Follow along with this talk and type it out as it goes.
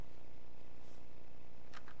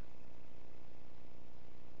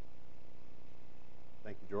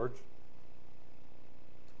George.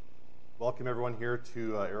 Welcome everyone here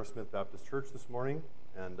to Arrowsmith Baptist Church this morning,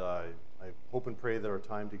 and I hope and pray that our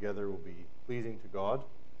time together will be pleasing to God.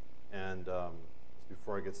 And just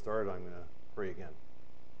before I get started, I'm going to pray again.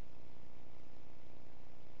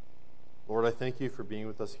 Lord, I thank you for being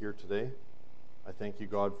with us here today. I thank you,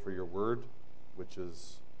 God, for your word, which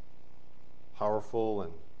is powerful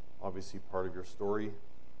and obviously part of your story.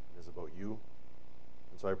 It is about you.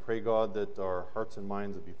 And so I pray, God, that our hearts and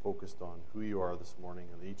minds will be focused on who you are this morning,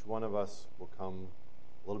 and that each one of us will come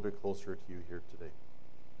a little bit closer to you here today.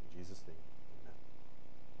 In Jesus' name, amen.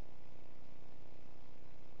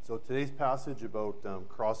 So today's passage about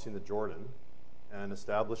crossing the Jordan and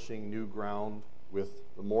establishing new ground with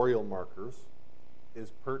memorial markers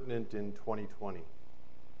is pertinent in 2020,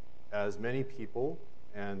 as many people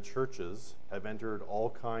and churches have entered all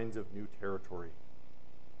kinds of new territory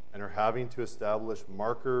and are having to establish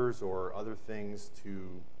markers or other things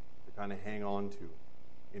to kind of hang on to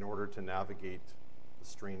in order to navigate the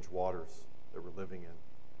strange waters that we're living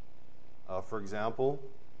in. For example,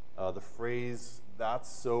 the phrase, "That's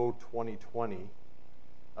so 2020,"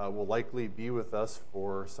 will likely be with us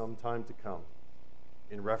for some time to come,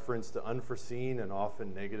 in reference to unforeseen and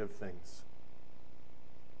often negative things.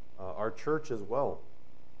 Our church as well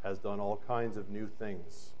has done all kinds of new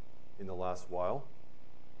things in the last while,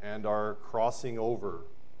 and are crossing over,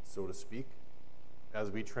 so to speak, as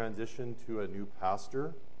we transition to a new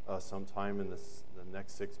pastor sometime in the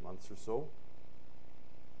next 6 months or so.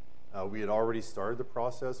 We had already started the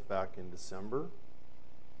process back in December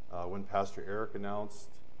when Pastor Eric announced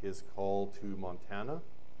his call to Montana,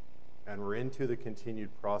 and we're into the continued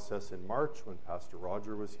process in March when Pastor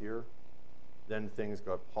Roger was here. Then things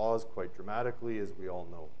got paused quite dramatically, as we all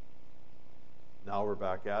know. Now we're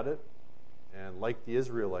back at it. And like the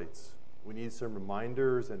Israelites, we need some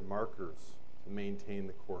reminders and markers to maintain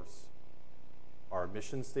the course. Our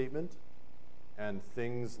mission statement and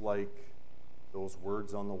things like those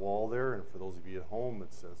words on the wall there, and for those of you at home,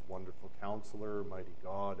 it says, "Wonderful Counselor, Mighty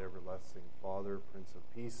God, Everlasting Father, Prince of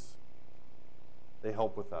Peace." They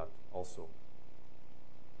help with that also.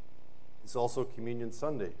 It's also Communion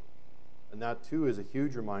Sunday, and that too is a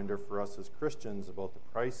huge reminder for us as Christians about the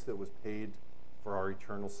price that was paid for our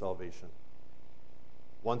eternal salvation.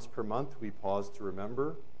 Once per month, we pause to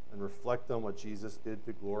remember and reflect on what Jesus did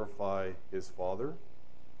to glorify his Father,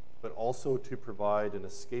 but also to provide an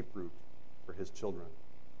escape route for his children.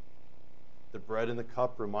 The bread and the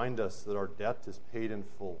cup remind us that our debt is paid in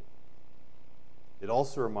full. It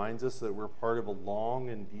also reminds us that we're part of a long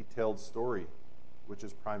and detailed story, which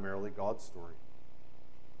is primarily God's story.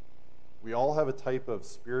 We all have a type of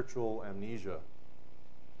spiritual amnesia.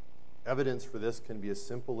 Evidence for this can be as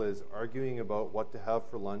simple as arguing about what to have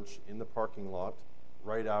for lunch in the parking lot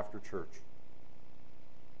right after church.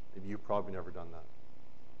 Maybe you've probably never done that.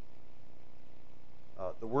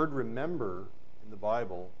 The word remember in the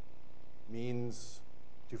Bible means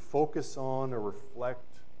to focus on or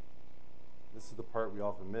reflect, this is the part we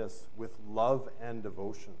often miss, with love and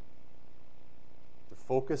devotion. To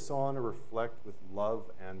focus on or reflect with love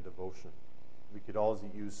and devotion. We could always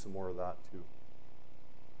use some more of that too.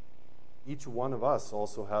 Each one of us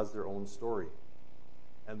also has their own story.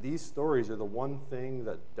 And these stories are the one thing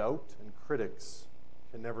that doubt and critics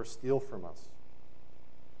can never steal from us.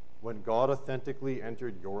 When God authentically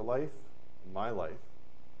entered your life and my life,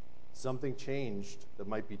 something changed that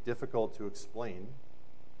might be difficult to explain,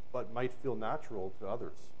 but might feel natural to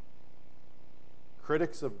others.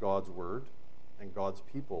 Critics of God's word and God's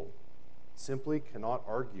people simply cannot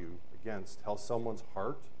argue against how someone's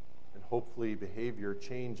heart and hopefully behavior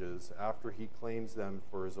changes after he claims them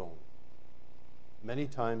for his own. Many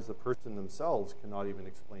times the person themselves cannot even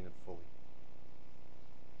explain it fully.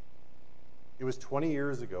 It was 20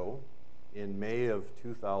 years ago, in May of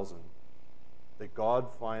 2000, that God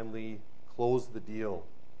finally closed the deal,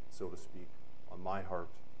 so to speak, on my heart.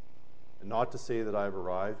 And not to say that I've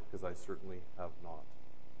arrived, because I certainly have not.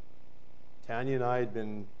 Tanya and I had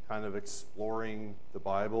been kind of exploring the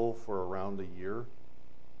Bible for around a year.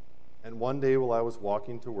 And one day while I was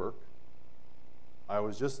walking to work, I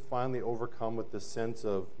was just finally overcome with this sense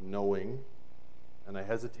of knowing, and I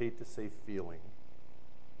hesitate to say feeling,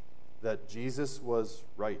 that Jesus was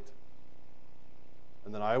right,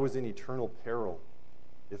 and that I was in eternal peril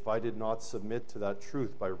if I did not submit to that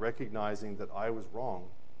truth by recognizing that I was wrong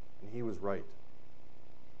and he was right.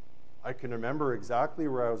 I can remember exactly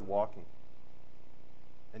where I was walking,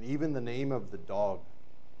 and even the name of the dog.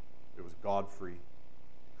 It was Godfrey,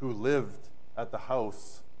 who lived at the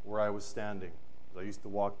house where I was standing. I used to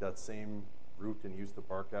walk that same route and he used to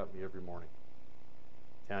bark at me every morning.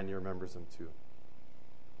 Tanya remembers him too.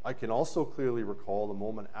 I can also clearly recall the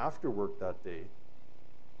moment after work that day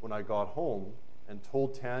when I got home and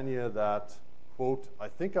told Tanya that, quote, I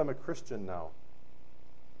think I'm a Christian now.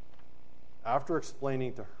 After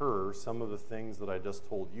explaining to her some of the things that I just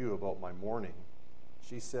told you about my morning,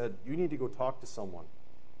 she said, you need to go talk to someone,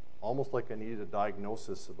 almost like I needed a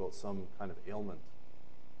diagnosis about some kind of ailment.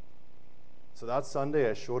 So that Sunday,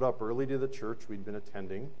 I showed up early to the church we'd been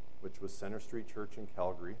attending, which was Center Street Church in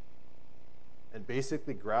Calgary, and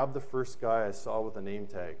basically grabbed the first guy I saw with a name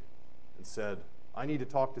tag and said, I need to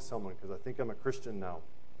talk to someone because I think I'm a Christian now.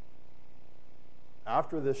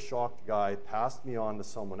 After this shocked guy passed me on to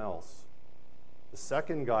someone else, the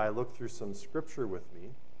second guy looked through some scripture with me,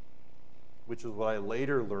 which is what I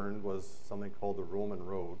later learned was something called the Roman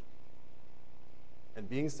Road, and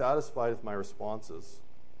being satisfied with my responses,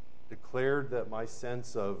 declared that my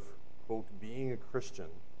sense of, quote, being a Christian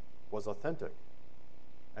was authentic.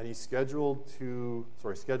 And he scheduled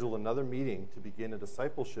another meeting to begin a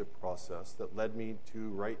discipleship process that led me to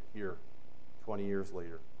right here, 20 years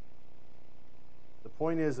later. The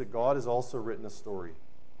point is that God has also written a story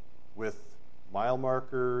with mile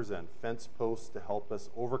markers and fence posts to help us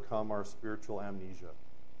overcome our spiritual amnesia.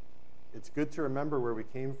 It's good to remember where we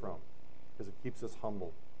came from because it keeps us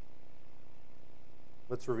humble.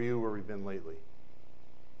 Let's review where we've been lately.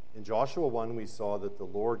 In Joshua 1, we saw that the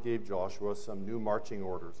Lord gave Joshua some new marching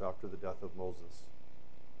orders after the death of Moses.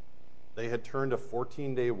 They had turned a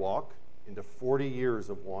 14-day walk into 40 years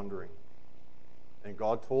of wandering. And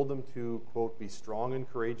God told them to, quote, be strong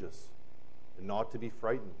and courageous, and not to be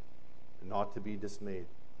frightened, and not to be dismayed.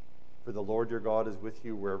 For the Lord your God is with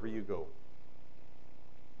you wherever you go.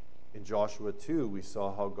 In Joshua 2, we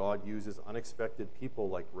saw how God uses unexpected people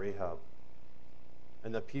like Rahab,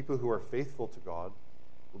 and that people who are faithful to God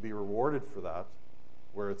will be rewarded for that,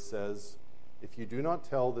 where it says, if you do not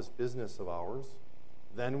tell this business of ours,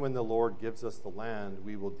 then when the Lord gives us the land,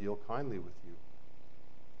 we will deal kindly with you.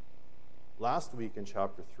 Last week in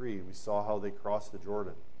chapter 3, we saw how they crossed the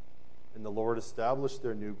Jordan, and the Lord established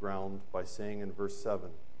their new ground by saying in verse 7,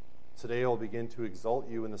 today I'll begin to exalt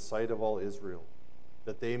you in the sight of all Israel,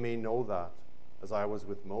 that they may know that, as I was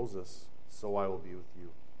with Moses, so I will be with you.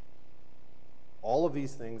 All of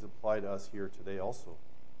these things apply to us here today also.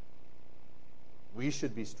 We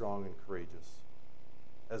should be strong and courageous,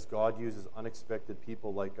 as God uses unexpected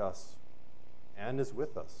people like us, and is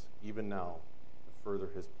with us, even now, to further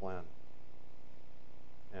his plan.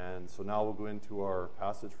 And so now we'll go into our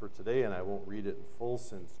passage for today, and I won't read it in full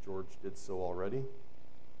since George did so already.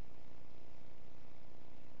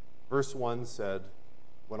 Verse 1 said,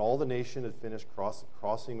 when all the nation had finished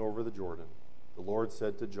crossing over the Jordan, the Lord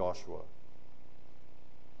said to Joshua.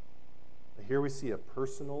 Here we see a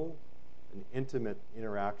personal and intimate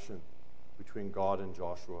interaction between God and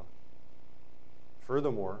Joshua.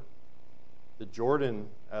 Furthermore, the Jordan,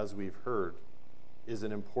 as we've heard, is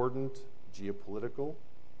an important geopolitical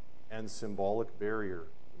and symbolic barrier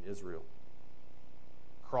in Israel.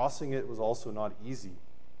 Crossing it was also not easy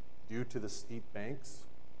due to the steep banks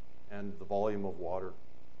and the volume of water.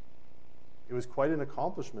 It was quite an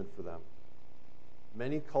accomplishment for them.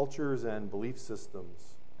 Many cultures and belief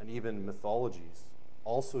systems and even mythologies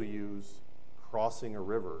also use crossing a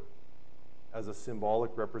river as a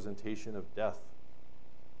symbolic representation of death.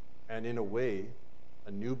 And in a way,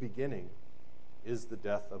 a new beginning is the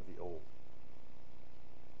death of the old.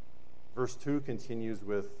 Verse 2 continues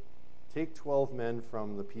with, take 12 men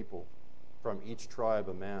from the people, from each tribe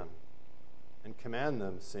a man, and command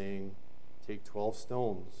them, saying, take 12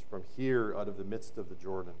 stones from here out of the midst of the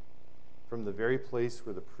Jordan, from the very place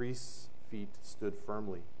where the priest's feet stood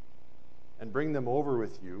firmly, and bring them over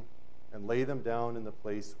with you, and lay them down in the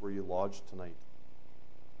place where you lodge tonight.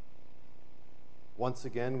 Once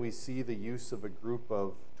again, we see the use of a group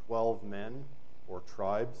of 12 men, or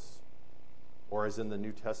tribes, or as in the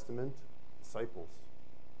New Testament, disciples.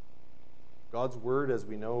 God's word, as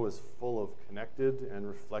we know, is full of connected and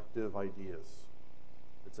reflective ideas.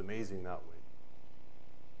 It's amazing that way.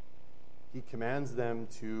 He commands them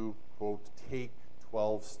to, quote, take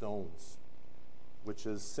 12 stones, which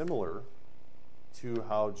is similar to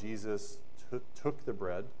how Jesus took the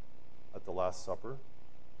bread at the Last Supper.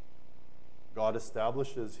 God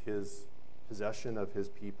establishes his possession of his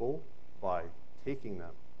people by taking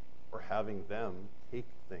them, or having them take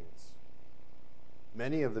things.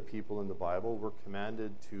 Many of the people in the Bible were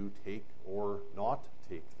commanded to take or not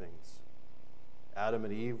take things. Adam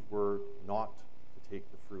and Eve were not to take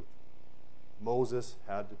the fruit. Moses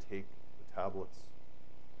had to take the tablets.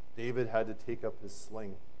 David had to take up his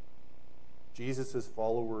sling. Jesus'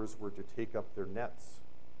 followers were to take up their nets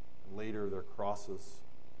and later their crosses.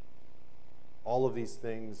 All of these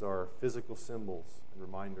things are physical symbols and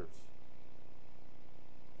reminders.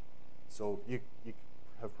 So you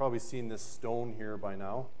have probably seen this stone here by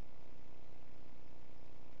now.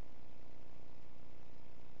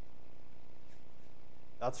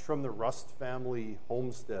 That's from the Rust family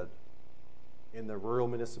homestead in the rural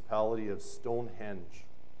municipality of Stonehenge,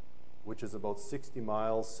 which is about 60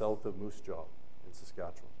 miles south of Moose Jaw in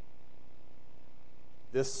Saskatchewan.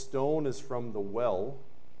 This stone is from the well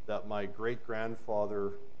that my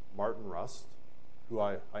great-grandfather, Martin Rust, who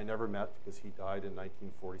I never met because he died in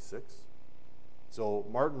 1946. So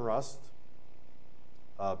Martin Rust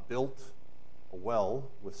built a well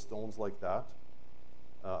with stones like that.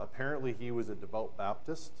 Apparently he was a devout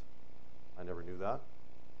Baptist. I never knew that.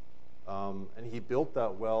 And he built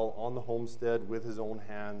that well on the homestead with his own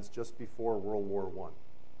hands just before World War I.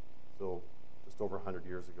 So just over 100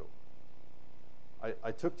 years ago.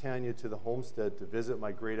 I took Tanya to the homestead to visit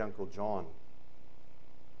my great-uncle John,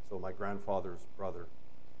 so my grandfather's brother,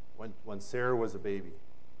 when Sarah was a baby.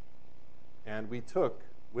 And we took,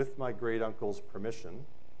 with my great-uncle's permission,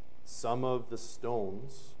 some of the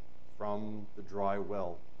stones from the dry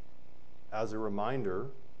well as a reminder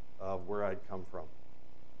of where I'd come from.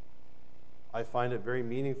 I find it very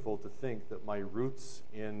meaningful to think that my roots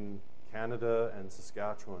in Canada and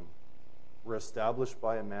Saskatchewan were established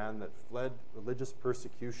by a man that fled religious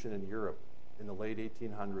persecution in Europe in the late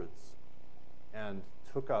 1800s and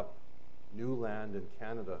took up new land in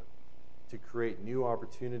Canada to create new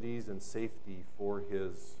opportunities and safety for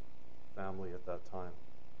his family at that time.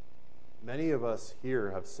 Many of us here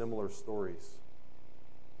have similar stories.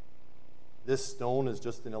 This stone is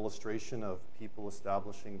just an illustration of people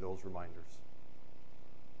establishing those reminders.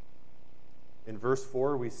 In verse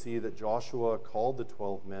 4, we see that Joshua called the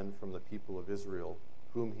 12 men from the people of Israel,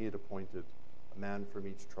 whom he had appointed, a man from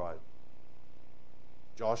each tribe.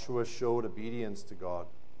 Joshua showed obedience to God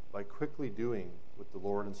by quickly doing what the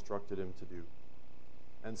Lord instructed him to do.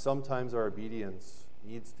 And sometimes our obedience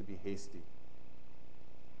needs to be hasty.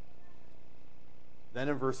 Then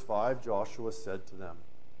in verse 5, Joshua said to them,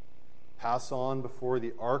 "Pass on before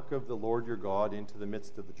the ark of the Lord your God into the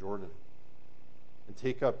midst of the Jordan, and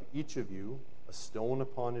take up each of you a stone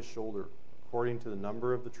upon his shoulder, according to the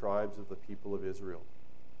number of the tribes of the people of Israel."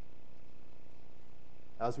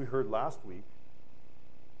 As we heard last week,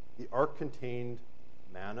 the ark contained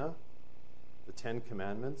manna, the 10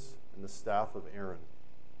 Commandments, and the staff of Aaron.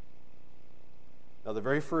 Now, the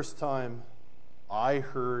very first time I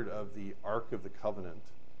heard of the Ark of the Covenant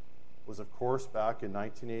was, of course, back in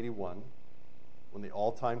 1981 when the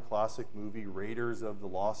all-time classic movie Raiders of the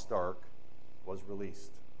Lost Ark was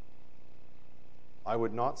released. I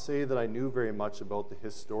would not say that I knew very much about the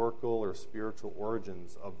historical or spiritual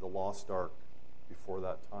origins of the Lost Ark before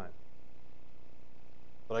that time.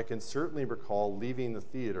 But I can certainly recall leaving the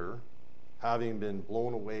theater having been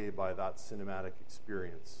blown away by that cinematic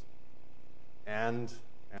experience. And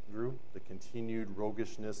Andrew, the continued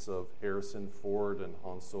roguishness of Harrison Ford and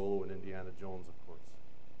Han Solo and Indiana Jones, of course.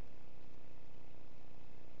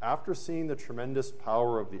 After seeing the tremendous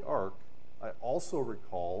power of the ark, I also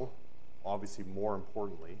recall, obviously more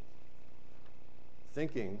importantly,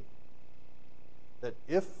 thinking that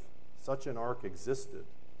if such an ark existed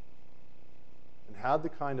and had the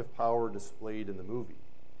kind of power displayed in the movie,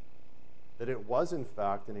 that it was in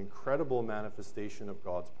fact an incredible manifestation of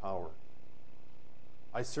God's power.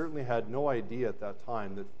 I certainly had no idea at that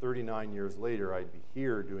time that 39 years later I'd be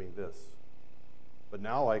here doing this. But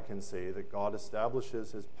now I can say that God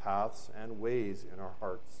establishes his paths and ways in our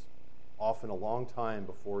hearts, often a long time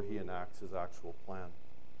before he enacts his actual plan.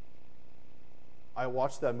 I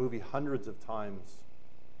watched that movie hundreds of times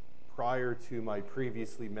prior to my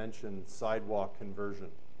previously mentioned sidewalk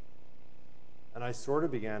conversion. And I sort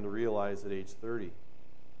of began to realize at age 30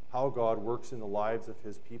 how God works in the lives of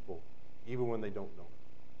his people, even when they don't know it.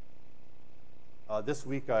 This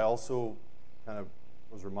week I also kind of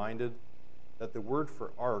was reminded that the word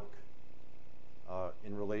for ark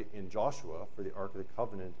in Joshua for the Ark of the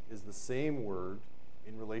Covenant is the same word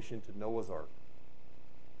in relation to Noah's Ark.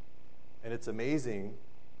 And it's amazing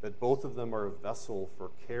that both of them are a vessel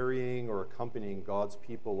for carrying or accompanying God's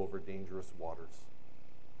people over dangerous waters.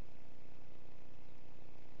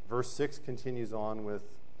 Verse 6 continues on with,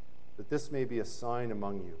 "That this may be a sign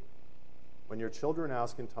among you. When your children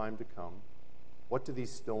ask in time to come, 'What do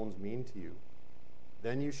these stones mean to you?'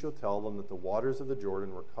 Then you shall tell them that the waters of the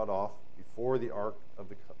Jordan were cut off before the ark of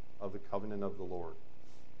the covenant of the Lord.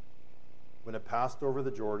 When it passed over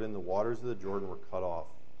the Jordan, the waters of the Jordan were cut off.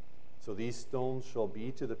 So these stones shall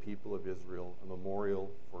be to the people of Israel a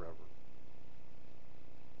memorial forever."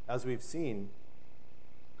 As we've seen,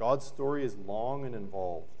 God's story is long and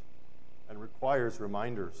involved and requires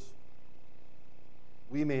reminders.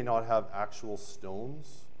 We may not have actual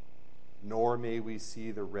stones, nor may we see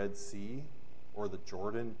the Red Sea or the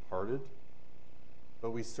Jordan parted, but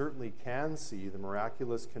we certainly can see the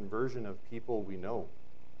miraculous conversion of people we know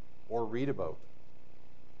or read about.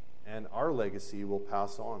 And our legacy will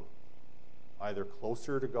pass on, either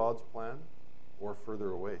closer to God's plan or further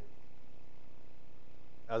away.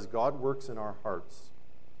 As God works in our hearts,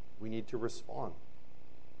 we need to respond,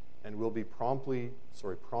 and we'll be prompted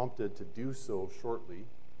to do so shortly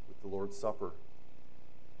with the Lord's Supper.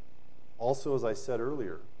 Also, as I said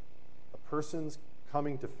earlier, a person's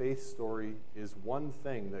coming to faith story is one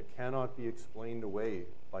thing that cannot be explained away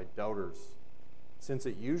by doubters, since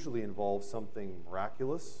it usually involves something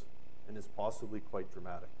miraculous and is possibly quite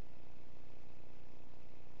dramatic.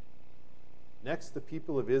 Next, the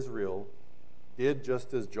people of Israel did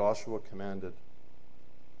just as Joshua commanded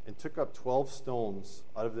and took up 12 stones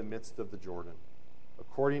out of the midst of the Jordan,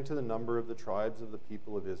 according to the number of the tribes of the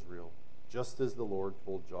people of Israel, just as the Lord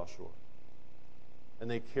told Joshua. And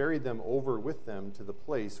they carried them over with them to the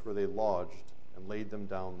place where they lodged and laid them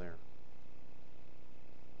down there.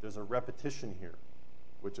 There's a repetition here,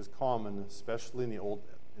 which is common, especially in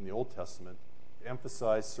the Old Testament, to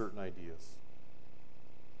emphasize certain ideas.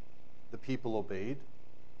 The people obeyed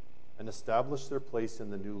and established their place in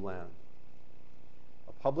the new land,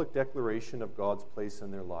 a public declaration of God's place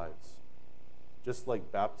in their lives, just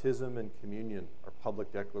like baptism and communion are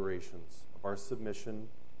public declarations of our submission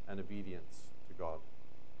and obedience to God.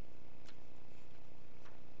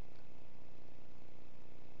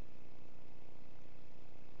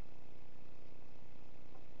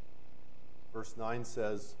 Verse 9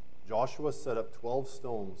 says, Joshua set up 12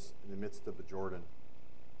 stones in the midst of the Jordan,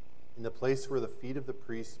 in the place where the feet of the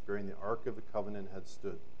priests bearing the Ark of the Covenant had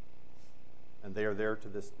stood, and they are there to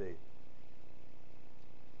this day.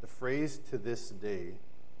 The phrase "to this day"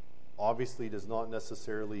 obviously does not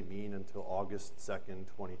necessarily mean until August 2nd,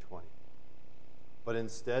 2020, but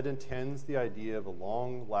instead intends the idea of a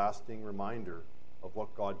long-lasting reminder of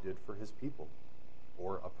what God did for his people,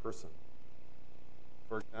 or a person.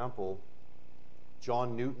 For example,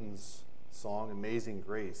 John Newton's song Amazing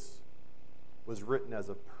Grace was written as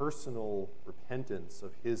a personal repentance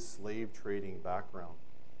of his slave trading background.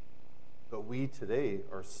 But we today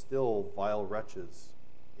are still vile wretches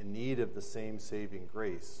in need of the same saving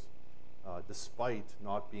grace, despite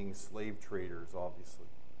not being slave traders, obviously.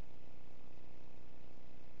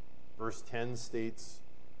 Verse 10 states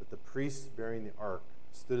that the priests bearing the ark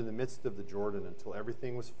stood in the midst of the Jordan until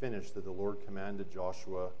everything was finished that the Lord commanded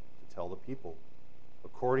Joshua to tell the people,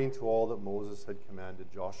 according to all that Moses had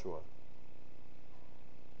commanded Joshua.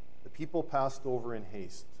 The people passed over in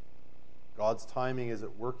haste. God's timing is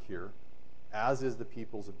at work here, as is the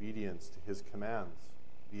people's obedience to his commands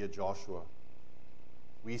via Joshua.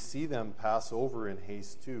 We see them pass over in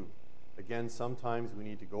haste too. Again, sometimes we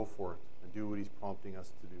need to go for it and do what he's prompting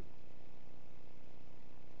us to do.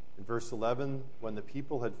 In verse 11, when the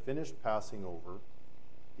people had finished passing over,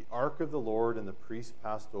 the ark of the Lord and the priests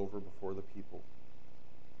passed over before the people.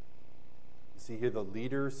 You see here, the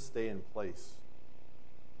leaders stay in place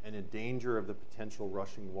and in danger of the potential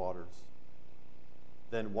rushing waters.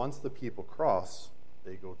 Then once the people cross,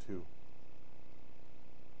 they go too.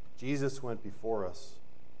 Jesus went before us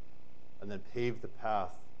and then paved the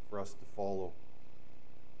path for us to follow.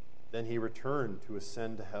 Then he returned to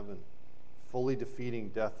ascend to heaven, fully defeating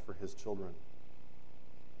death for his children.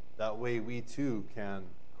 That way we too can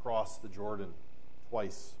cross the Jordan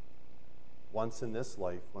twice. Once in this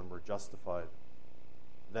life when we're justified,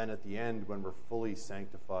 then at the end when we're fully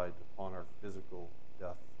sanctified upon our physical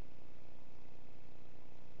death.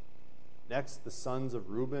 Next, the sons of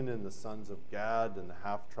Reuben and the sons of Gad and the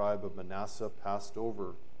half-tribe of Manasseh passed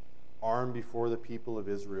over, armed before the people of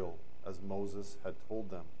Israel, as Moses had told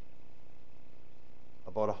them.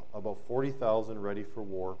 About 40,000 ready for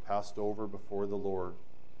war passed over before the Lord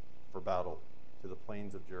for battle to the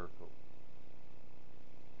plains of Jericho.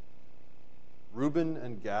 Reuben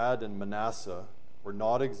and Gad and Manasseh were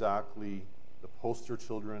not exactly the poster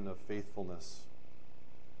children of faithfulness,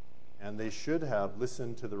 and they should have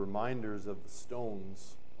listened to the reminders of the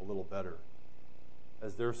stones a little better,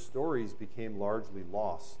 as their stories became largely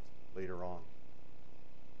lost later on.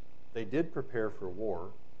 They did prepare for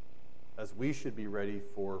war, as we should be ready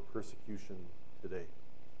for persecution today.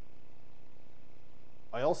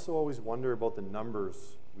 I also always wonder about the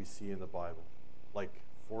numbers we see in the Bible, like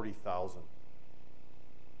 40,000.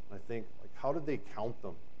 I think, how did they count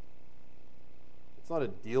them? It's not a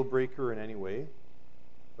deal breaker in any way,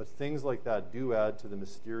 but things like that do add to the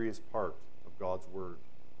mysterious part of God's Word.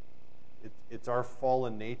 It's our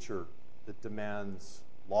fallen nature that demands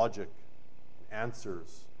logic and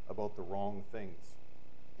answers about the wrong things.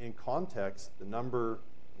 In context, the number,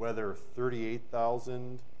 whether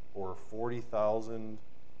 38,000 or 40,000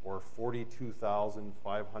 or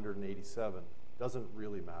 42,587, doesn't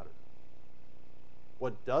really matter.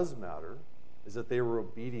 What does matter is that they were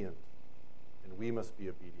obedient, and we must be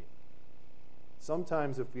obedient.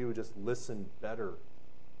 Sometimes if we would just listen better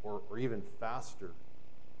or even faster,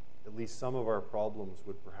 at least some of our problems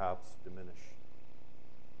would perhaps diminish.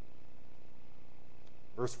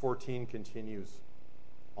 Verse 14 continues,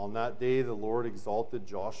 "On that day the Lord exalted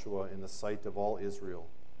Joshua in the sight of all Israel,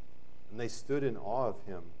 and they stood in awe of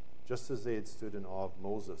him, just as they had stood in awe of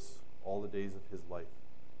Moses all the days of his life."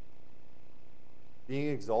 Being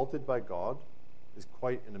exalted by God is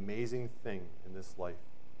quite an amazing thing in this life.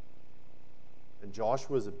 And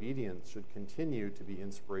Joshua's obedience should continue to be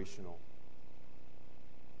inspirational.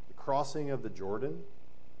 The crossing of the Jordan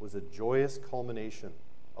was a joyous culmination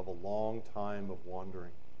of a long time of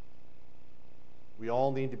wandering. We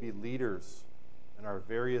all need to be leaders in our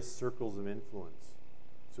various circles of influence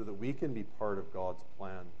so that we can be part of God's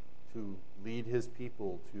plan to lead his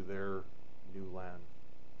people to their new land.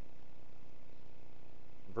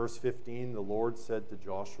 Verse 15, the Lord said to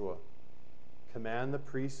Joshua, "Command the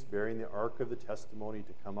priests bearing the ark of the testimony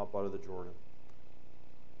to come up out of the Jordan."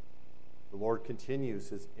 The Lord continues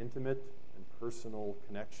his intimate and personal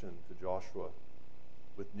connection to Joshua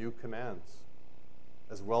with new commands,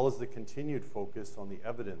 as well as the continued focus on the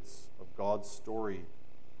evidence of God's story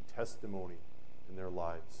and testimony in their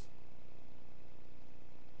lives.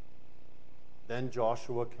 Then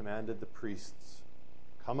Joshua commanded the priests,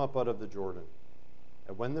 "Come up out of the Jordan."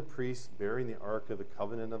 And when the priests bearing the ark of the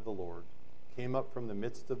covenant of the Lord came up from the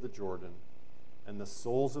midst of the Jordan, and the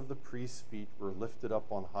soles of the priests' feet were lifted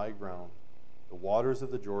up on high ground, the waters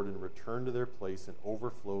of the Jordan returned to their place and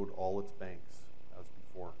overflowed all its banks as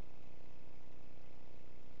before.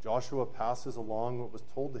 Joshua passes along what was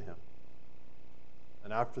told to him,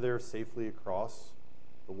 and after they are safely across,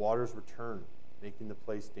 the waters return, making the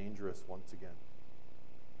place dangerous once again.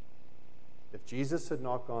 If Jesus had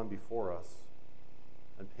not gone before us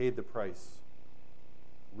and paid the price,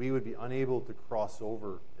 we would be unable to cross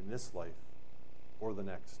over in this life or the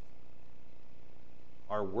next.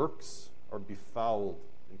 Our works are befouled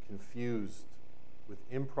and confused with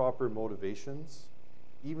improper motivations,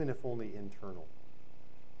 even if only internal.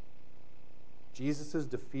 Jesus'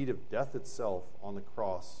 defeat of death itself on the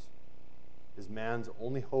cross is man's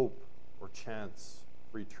only hope or chance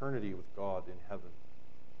for eternity with God in heaven.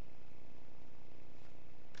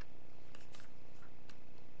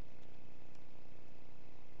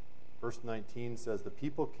 Verse 19 says, "The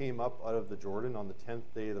people came up out of the Jordan on the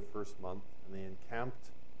 10th day of the first month, and they encamped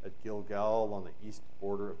at Gilgal on the east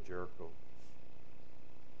border of Jericho."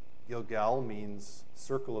 Gilgal means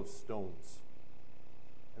circle of stones,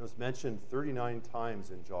 and it was mentioned 39 times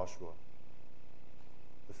in Joshua.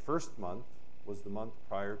 The first month was the month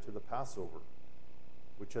prior to the Passover,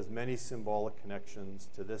 which has many symbolic connections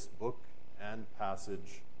to this book and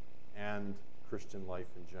passage and Christian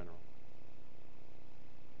life in general.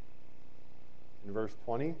 In verse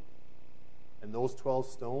 20, "And those 12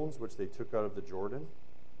 stones which they took out of the Jordan,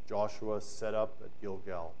 Joshua set up at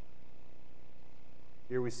Gilgal."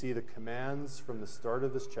 Here we see the commands from the start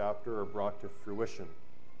of this chapter are brought to fruition,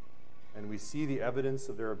 and we see the evidence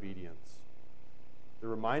of their obedience. The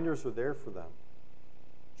reminders are there for them,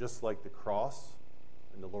 just like the cross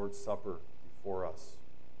and the Lord's Supper before us.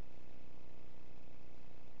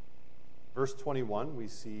 Verse 21, we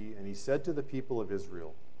see, "And he said to the people of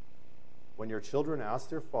Israel, when your children ask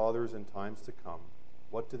their fathers in times to come,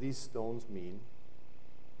 'What do these stones mean?'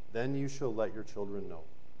 then you shall let your children know.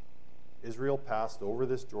 Israel passed over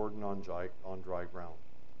this Jordan on dry ground.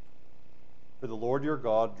 For the Lord your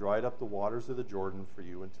God dried up the waters of the Jordan for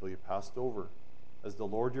you until you passed over, as the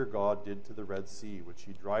Lord your God did to the Red Sea, which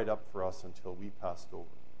he dried up for us until we passed over,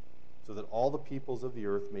 so that all the peoples of the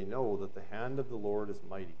earth may know that the hand of the Lord is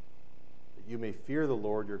mighty, that you may fear the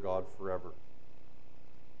Lord your God forever."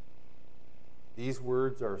 These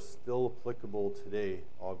words are still applicable today,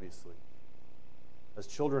 obviously. As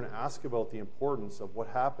children ask about the importance of what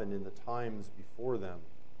happened in the times before them,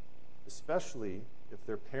 especially if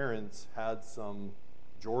their parents had some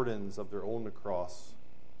Jordans of their own to cross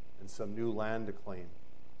and some new land to claim.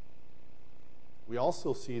 We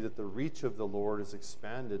also see that the reach of the Lord is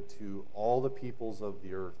expanded to all the peoples of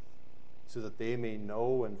the earth, so that they may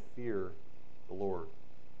know and fear the Lord.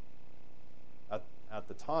 At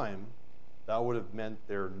the time, that would have meant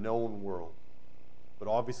their known world. But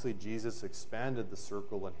obviously Jesus expanded the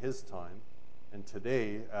circle in his time, and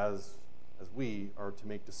today, as as we are to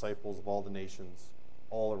make disciples of all the nations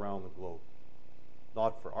all around the globe,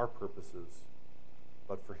 not for our purposes,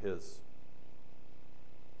 but for His.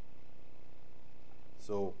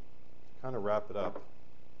 So, to kind of wrap it up,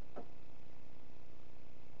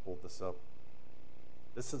 hold this up.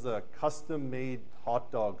 This is a custom-made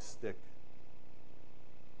hot dog stick.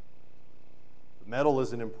 The metal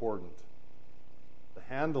isn't important. The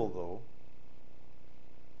handle, though,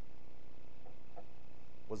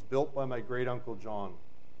 was built by my great-uncle John,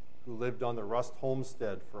 who lived on the Rust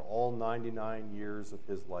homestead for all 99 years of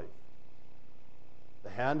his life. The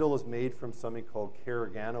handle is made from something called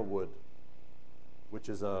Caragana wood, which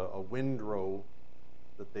is a windrow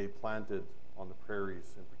that they planted on the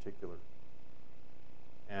prairies in particular.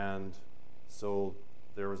 And so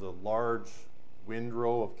there was a large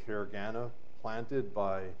windrow of Caragana planted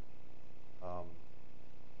by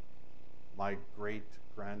my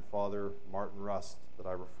great-grandfather, Martin Rust, that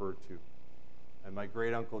I referred to. And my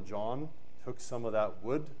great-uncle John took some of that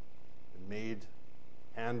wood and made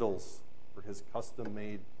handles for his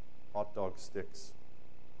custom-made hot dog sticks.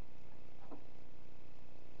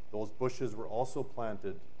 Those bushes were also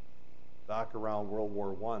planted back around World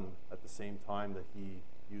War I at the same time that he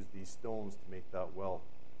used these stones to make that well.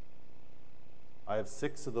 I have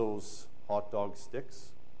 6 of those hot dog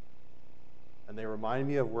sticks, and they remind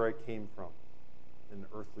me of where I came from in an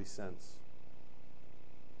earthly sense.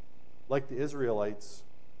 Like the Israelites,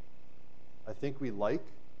 I think we like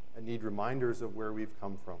and need reminders of where we've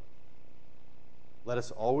come from. Let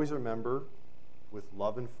us always remember with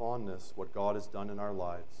love and fondness what God has done in our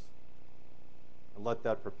lives, and let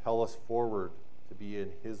that propel us forward to be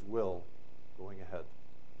in His will going ahead.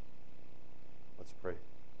 Let's pray.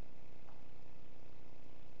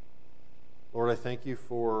 Lord, I thank you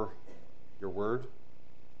for your word.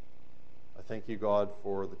 I thank you, God,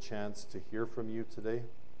 for the chance to hear from you today.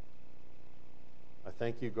 I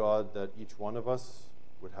thank you, God, that each one of us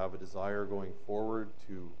would have a desire going forward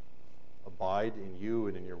to abide in you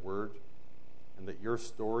and in your word, and that your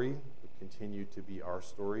story would continue to be our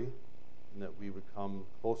story, and that we would come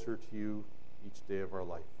closer to you each day of our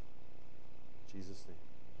life. In Jesus' name.